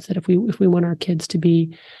of goods, that if we want our kids to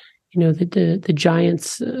be, the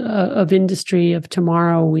giants of industry of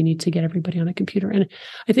tomorrow. We need to get everybody on a computer. And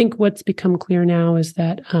I think what's become clear now is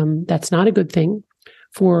that that's not a good thing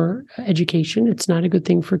for education. It's not a good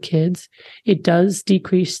thing for kids. It does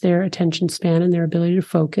decrease their attention span and their ability to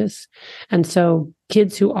focus. And so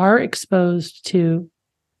kids who are exposed to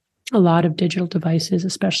a lot of digital devices,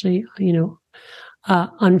 especially,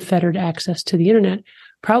 unfettered access to the internet,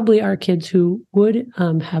 probably are kids who would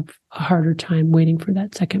have a harder time waiting for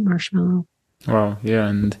that second marshmallow. Wow, yeah,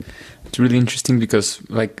 and it's really interesting because,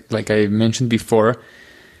 like I mentioned before,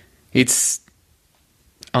 it's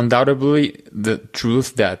undoubtedly the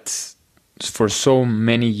truth that for so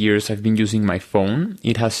many years I've been using my phone.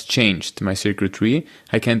 It has changed my circuitry.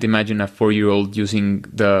 I can't imagine a 4-year-old using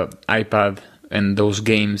the iPad and those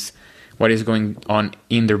games, what is going on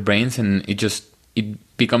in their brains, and it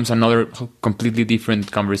becomes another completely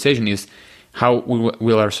different conversation, is how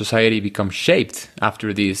will our society become shaped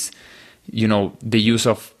after this, the use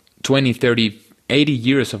of 20, 30, 80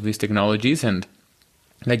 years of these technologies. And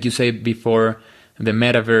like you said before, the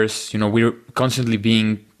metaverse, we're constantly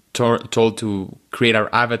being told to create our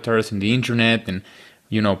avatars in the internet and,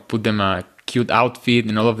 put them a cute outfit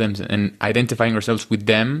and all of them, and identifying ourselves with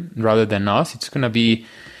them rather than us. It's going to be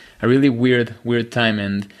a really weird time.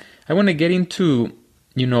 And I want to get into,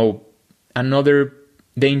 another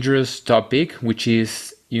dangerous topic, which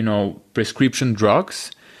is, prescription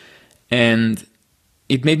drugs. And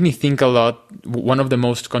it made me think a lot. One of the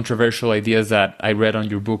most controversial ideas that I read on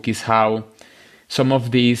your book is how some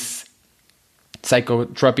of these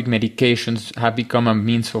psychotropic medications have become a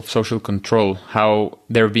means of social control, how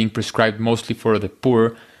they're being prescribed mostly for the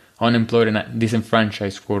poor, unemployed, and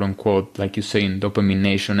disenfranchised, quote unquote, like you say in Dopamine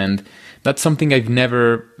Nation. And that's something I've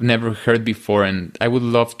never heard before. And I would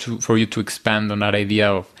love for you to expand on that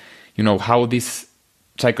idea of, how these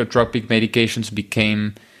psychotropic medications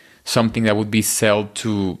became something that would be sold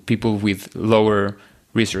to people with lower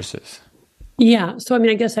resources. Yeah. So,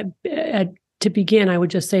 I guess to begin, I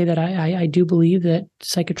would just say that I do believe that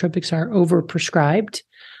psychotropics are overprescribed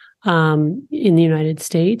in the United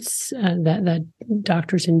States, that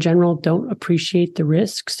doctors in general don't appreciate the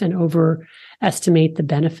risks and overestimate the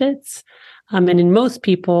benefits. And in most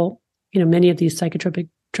people, many of these psychotropic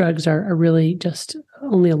drugs are really just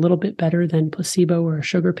only a little bit better than placebo or a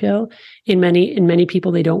sugar pill. In many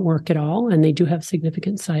people, they don't work at all, and they do have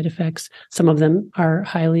significant side effects. Some of them are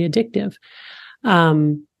highly addictive.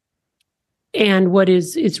 And what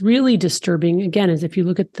is really disturbing, again, is if you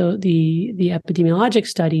look at the epidemiologic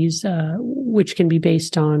studies, which can be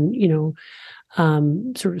based on,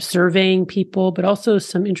 sort of surveying people, but also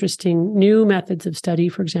some interesting new methods of study,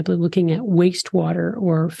 for example, looking at wastewater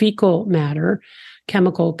or fecal matter,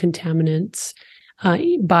 chemical contaminants,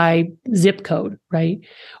 by zip code, right?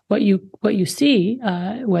 What you see,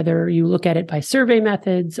 whether you look at it by survey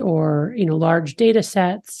methods or, large data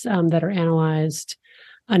sets that are analyzed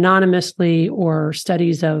anonymously, or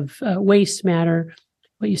studies of waste matter,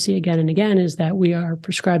 what you see again and again is that we are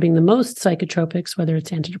prescribing the most psychotropics, whether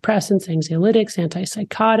it's antidepressants, anxiolytics,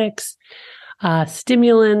 antipsychotics,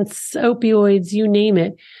 stimulants, opioids, you name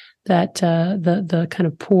it, that the kind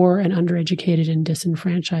of poor and undereducated and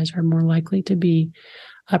disenfranchised are more likely to be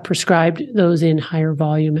prescribed those in higher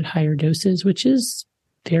volume at higher doses, which is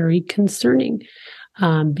very concerning,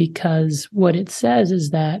 because what it says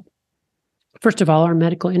is that, first of all, our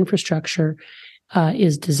medical infrastructure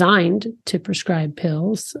is designed to prescribe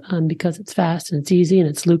pills because it's fast and it's easy and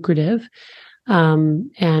it's lucrative.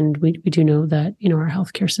 And we do know that, our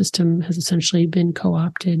healthcare system has essentially been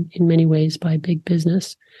co-opted in many ways by big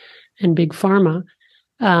business and big pharma.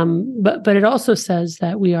 But it also says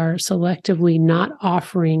that we are selectively not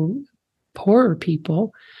offering poorer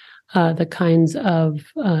people the kinds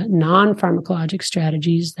of non-pharmacologic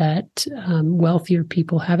strategies that wealthier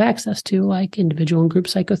people have access to, like individual and group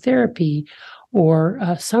psychotherapy, or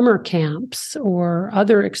summer camps, or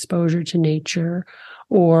other exposure to nature,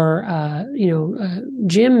 or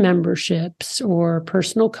gym memberships, or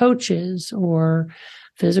personal coaches, or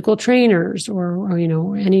physical trainers, or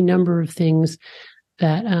any number of things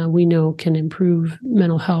that we know can improve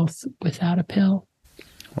mental health without a pill.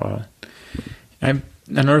 Wow.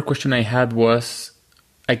 Another question I had was,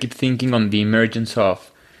 I keep thinking on the emergence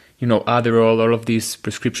of, Adderall, all of these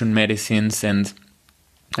prescription medicines, and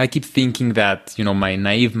I keep thinking that, my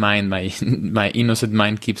naive mind, my innocent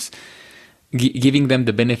mind keeps giving them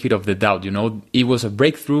the benefit of the doubt. It was a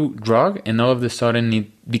breakthrough drug, and all of a sudden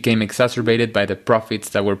it became exacerbated by the profits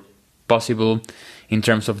that were possible in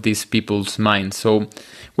terms of these people's minds. So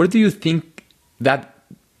where do you think that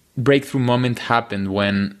breakthrough moment happened,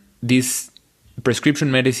 when these prescription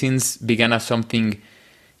medicines began as something,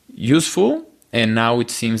 useful, and now it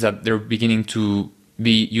seems that they're beginning to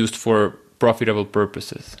be used for profitable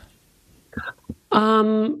purposes?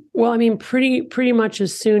 Well, I mean, pretty much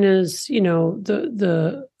as soon as,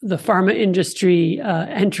 the pharma industry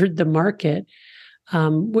entered the market,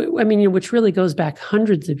 which really goes back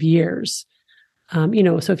hundreds of years.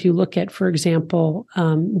 So if you look at, for example,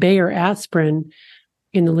 Bayer aspirin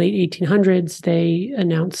in the late 1800s, they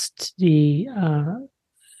announced the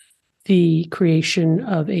creation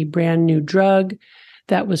of a brand new drug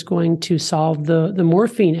that was going to solve the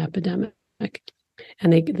morphine epidemic.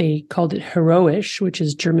 And they called it Heroish, which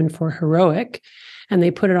is German for heroic. And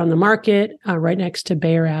they put it on the market right next to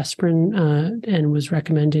Bayer aspirin and was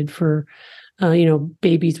recommended for,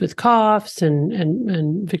 babies with coughs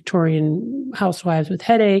and Victorian housewives with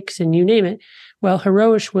headaches and you name it. Well,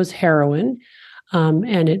 Heroish was heroin.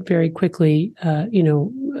 And it very quickly,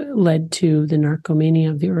 led to the narcomania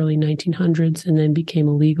of the early 1900s and then became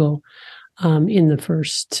illegal in the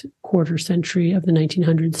first quarter century of the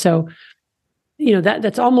 1900s. So,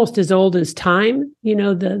 that's almost as old as time,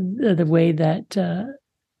 the way that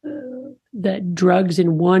that drugs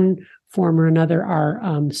in one form or another are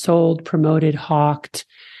sold, promoted, hawked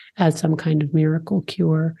as some kind of miracle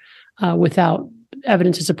cure without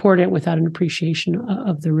evidence to support it, without an appreciation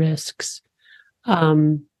of the risks.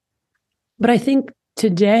 But I think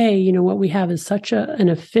today, what we have is such an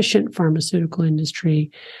efficient pharmaceutical industry.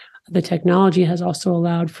 The technology has also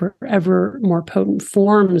allowed for ever more potent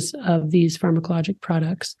forms of these pharmacologic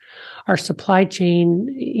products. Our supply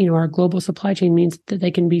chain, our global supply chain means that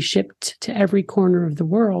they can be shipped to every corner of the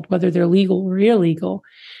world, whether they're legal or illegal.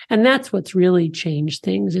 And that's what's really changed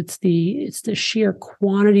things. It's the sheer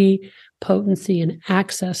quantity, potency, and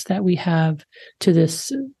access that we have to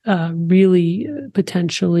this really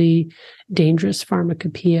potentially dangerous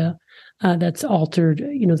pharmacopoeia that's altered,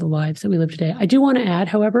 the lives that we live today. I do want to add,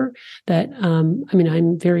 however, that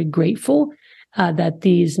I'm very grateful that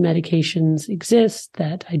these medications exist.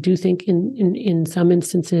 That I do think in some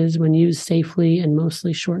instances, when used safely and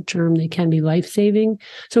mostly short term, they can be life saving.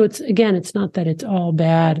 So it's not that it's all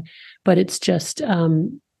bad, but it's just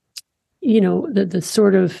the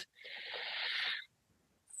sort of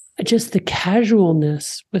just the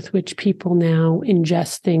casualness with which people now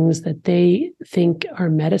ingest things that they think are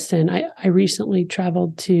medicine. I recently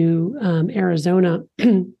traveled to Arizona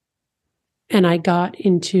and I got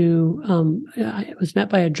into, I was met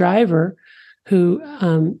by a driver who,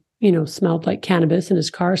 smelled like cannabis and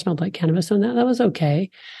his car smelled like cannabis. And that was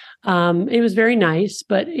okay. It was very nice.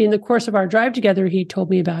 But in the course of our drive together, he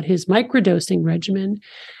told me about his microdosing regimen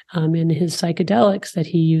and his psychedelics that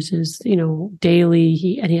he uses, daily.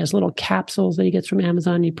 He has little capsules that he gets from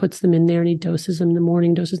Amazon. He puts them in there and he doses them in the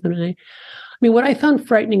morning, doses them at night. I mean, what I found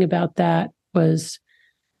frightening about that was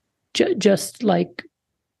just like,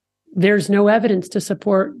 there's no evidence to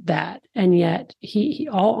support that. And yet he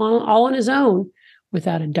all on his own,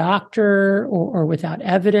 without a doctor or without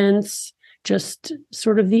evidence, just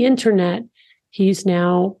sort of the internet, he's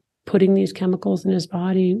now putting these chemicals in his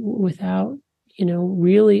body without,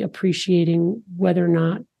 really appreciating whether or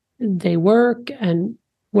not they work and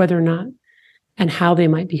whether or not and how they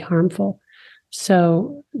might be harmful.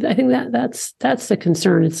 So I think that's the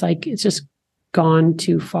concern. It's like, it's just gone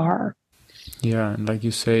too far. Yeah. And like you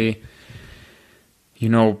say,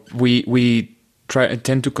 we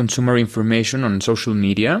tend to consume our information on social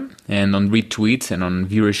media and on retweets and on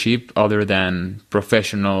viewership other than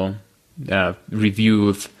professional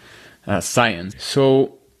reviewed science.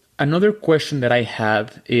 So another question that I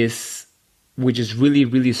have is, which is really,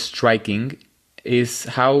 really striking, is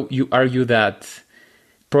how you argue that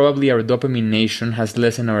probably our dopamine nation has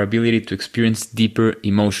lessened our ability to experience deeper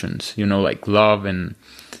emotions, like love and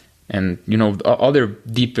other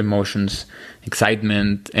deep emotions,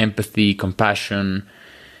 excitement, empathy, compassion,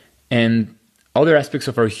 and other aspects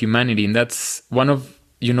of our humanity. And that's one of,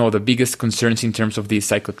 the biggest concerns in terms of these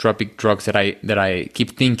psychotropic drugs that I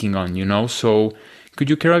keep thinking on, So could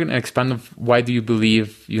you care and expand of why do you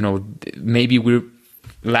believe, maybe we're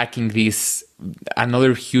lacking this,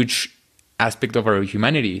 another huge aspect of our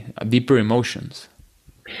humanity, deeper emotions?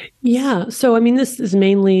 Yeah. So, this is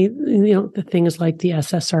mainly, the things like the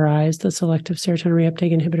SSRIs, the selective serotonin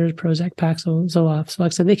reuptake inhibitors, Prozac, Paxil, Zoloft,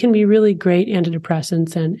 Celexa. They can be really great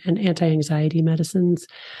antidepressants and anti-anxiety medicines.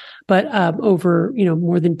 But over,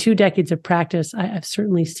 more than 2 decades of practice, I've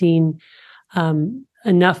certainly seen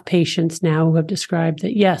enough patients now who have described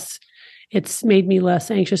that, yes, it's made me less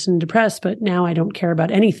anxious and depressed, but now I don't care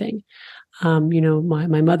about anything.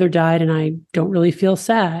 My mother died and I don't really feel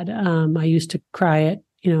sad. I used to cry at,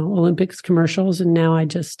 Olympics commercials, and now I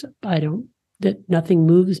don't that nothing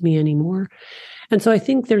moves me anymore. And so I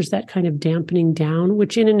think there's that kind of dampening down,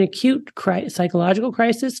 which in an acute psychological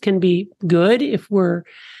crisis can be good if we're,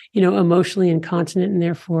 emotionally incontinent and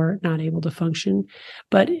therefore not able to function.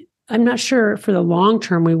 But I'm not sure for the long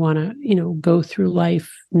term we want to, go through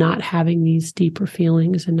life not having these deeper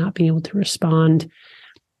feelings and not being able to respond,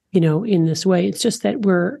 in this way. It's just that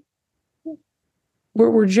we're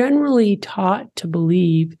generally taught to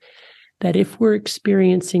believe that if we're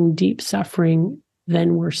experiencing deep suffering,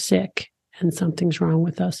 then we're sick and something's wrong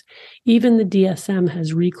with us. Even the DSM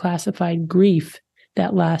has reclassified grief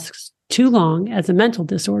that lasts too long as a mental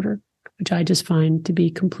disorder, which I just find to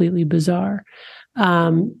be completely bizarre.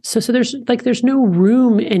 So there's no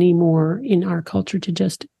room anymore in our culture to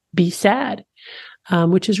just be sad,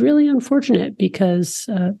 which is really unfortunate because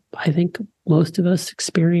I think most of us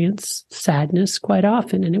experience sadness quite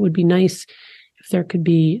often, and it would be nice if there could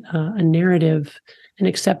be a narrative, an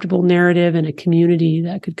acceptable narrative, and a community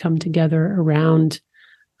that could come together around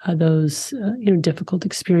those difficult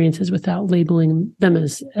experiences without labeling them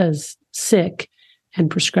as sick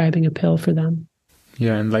and prescribing a pill for them.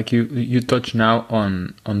 Yeah, and like you touch now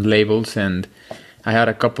on labels, and I had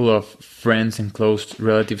a couple of friends and close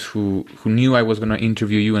relatives who knew I was going to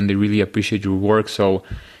interview you, and they really appreciate your work. So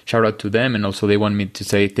shout out to them, and also they want me to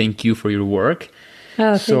say thank you for your work.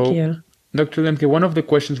 Oh, thank you. Dr. Lemke, one of the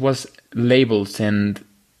questions was labels, and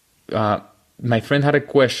my friend had a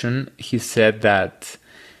question. He said that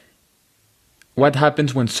what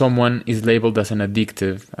happens when someone is labeled as an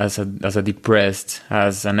addictive, as a depressed,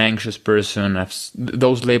 as an anxious person, as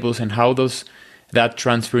those labels, and how does that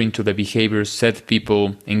transfer into the behaviors that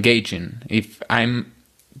people engage in? If I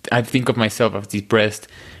think of myself as depressed,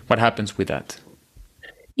 what happens with that?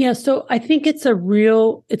 Yeah, so I think it's a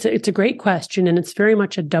great question, and it's very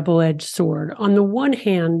much a double-edged sword. On the one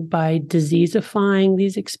hand, by diseasifying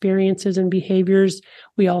these experiences and behaviors,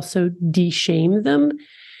 we also de-shame them.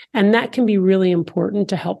 And that can be really important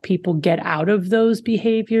to help people get out of those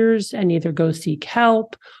behaviors and either go seek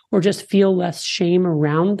help or just feel less shame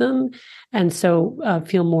around them. And so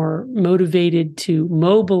feel more motivated to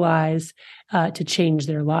mobilize to change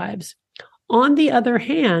their lives. On the other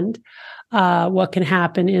hand, what can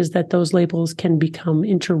happen is that those labels can become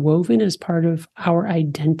interwoven as part of our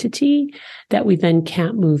identity that we then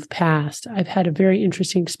can't move past. I've had a very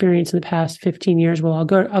interesting experience in the past 15 years. Well, I'll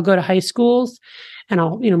go to high schools and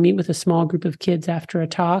I'll, meet with a small group of kids after a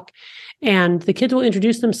talk, and the kids will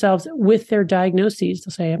introduce themselves with their diagnoses.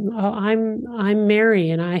 They'll say, oh, I'm Mary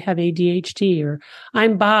and I have ADHD, or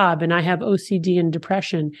I'm Bob and I have OCD and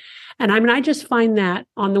depression. And I just find that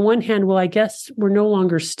on the one hand, well, I guess we're no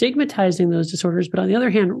longer stigmatizing those disorders, but on the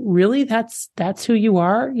other hand, really, that's who you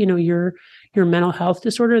are. Your mental health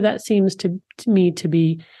disorder. That seems to me to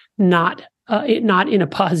be not in a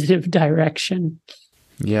positive direction.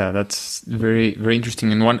 Yeah, that's very, very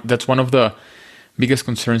interesting. And that's one of the biggest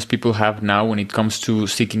concerns people have now when it comes to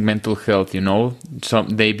seeking mental health,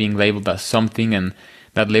 they being labeled as something and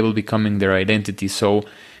that label becoming their identity. So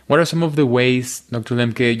what are some of the ways, Dr.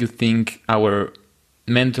 Lemke, you think our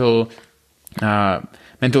mental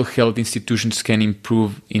health institutions can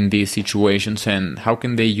improve in these situations, and how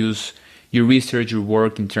can they use your research, your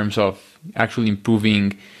work in terms of actually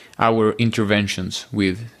improving our interventions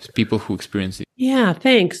with people who experience it? Yeah,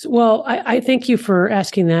 thanks. Well, I thank you for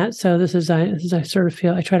asking that. So this is I sort of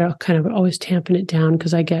feel, I try to kind of always tampen it down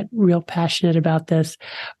because I get real passionate about this.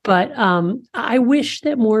 But I wish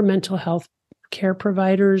that more mental health care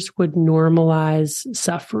providers would normalize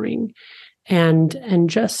suffering and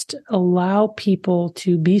just allow people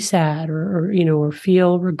to be sad or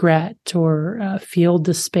feel regret or feel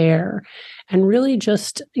despair, and really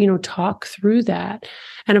just, talk through that.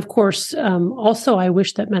 And of course, also, I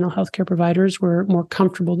wish that mental health care providers were more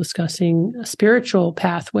comfortable discussing spiritual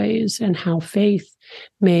pathways and how faith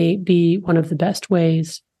may be one of the best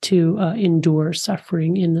ways to endure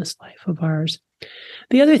suffering in this life of ours.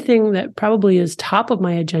 The other thing that probably is top of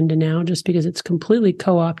my agenda now, just because it's completely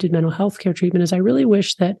co-opted mental health care treatment, is I really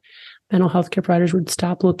wish that mental health care providers would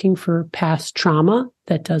stop looking for past trauma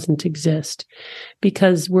that doesn't exist,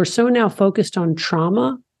 because we're so now focused on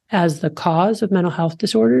trauma as the cause of mental health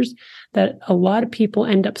disorders that a lot of people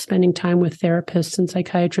end up spending time with therapists and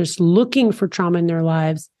psychiatrists looking for trauma in their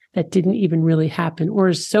lives that didn't even really happen, or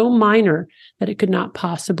is so minor that it could not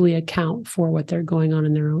possibly account for what they're going on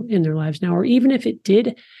in their lives now. Or even if it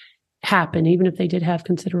did happen, even if they did have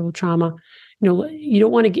considerable trauma, you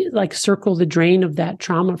don't want to get circle the drain of that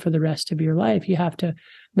trauma for the rest of your life. You have to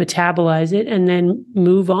metabolize it and then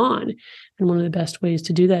move on. And one of the best ways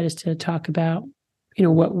to do that is to talk about,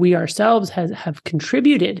 what we ourselves have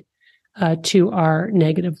contributed to our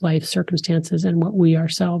negative life circumstances and what we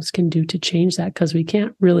ourselves can do to change that, because we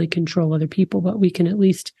can't really control other people, but we can at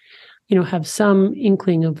least, have some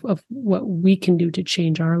inkling of what we can do to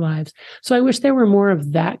change our lives. So I wish there were more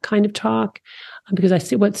of that kind of talk, because I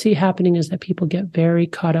see happening is that people get very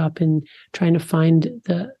caught up in trying to find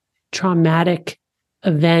the traumatic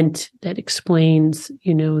event that explains,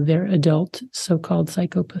 their adult so-called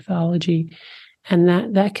psychopathology. And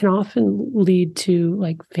that can often lead to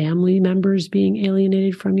like family members being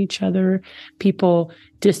alienated from each other, people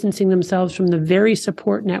distancing themselves from the very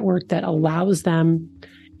support network that allows them,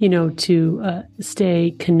 to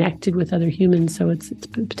stay connected with other humans. So it's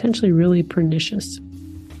potentially really pernicious.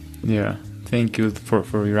 Yeah, thank you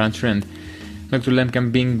for your answer. And Dr. Lemke, I'm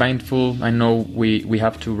being mindful. I know we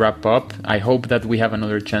have to wrap up. I hope that we have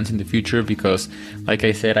another chance in the future because, like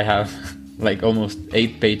I said, I have like almost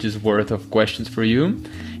 8 pages worth of questions for you.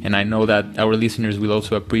 And I know that our listeners will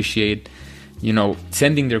also appreciate,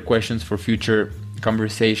 sending their questions for future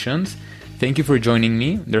conversations. Thank you for joining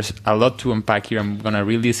me. There's a lot to unpack here. I'm going to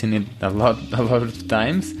re-listen it a lot of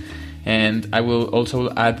times. And I will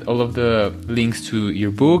also add all of the links to your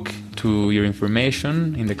book, to your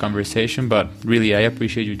information in the conversation. But really, I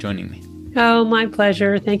appreciate you joining me. Oh, my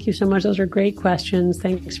pleasure. Thank you so much. Those are great questions.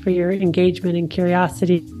 Thanks for your engagement and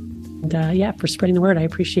curiosity. And for spreading the word. I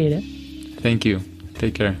appreciate it. Thank you.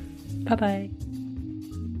 Take care. Bye-bye.